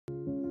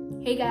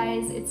Hey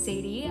guys, it's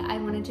Sadie. I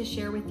wanted to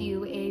share with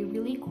you a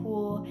really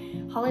cool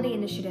holiday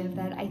initiative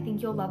that I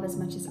think you'll love as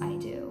much as I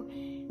do.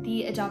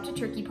 The Adopt a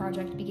Turkey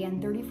project began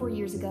 34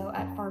 years ago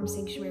at Farm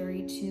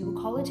Sanctuary to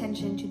call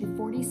attention to the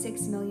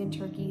 46 million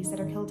turkeys that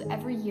are killed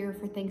every year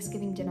for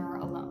Thanksgiving dinner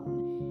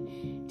alone.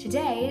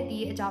 Today,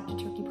 the Adopt a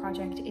Turkey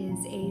project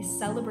is a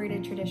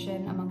celebrated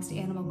tradition amongst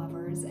animal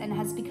lovers and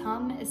has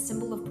become a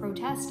symbol of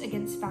protest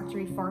against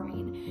factory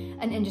farming,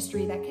 an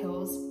industry that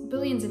kills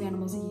billions of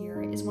animals a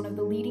year, is one of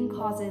the leading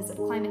causes of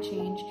climate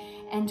change,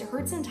 and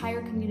hurts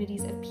entire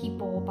communities of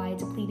people by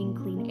depleting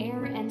clean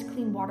air and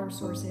clean water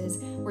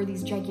sources where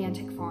these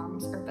gigantic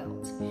farms are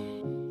built.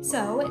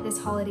 So, this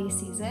holiday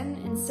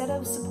season, instead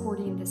of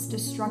supporting this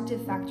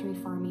destructive factory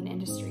farming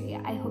industry,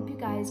 I hope you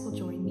guys will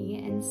join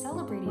me in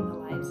celebrating the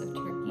lives of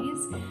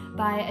turkeys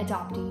by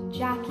adopting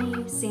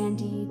Jackie,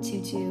 Sandy,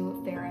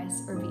 Tutu,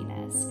 Ferris, or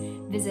Venus.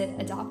 Visit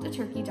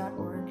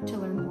adoptaturkey.org to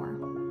learn more.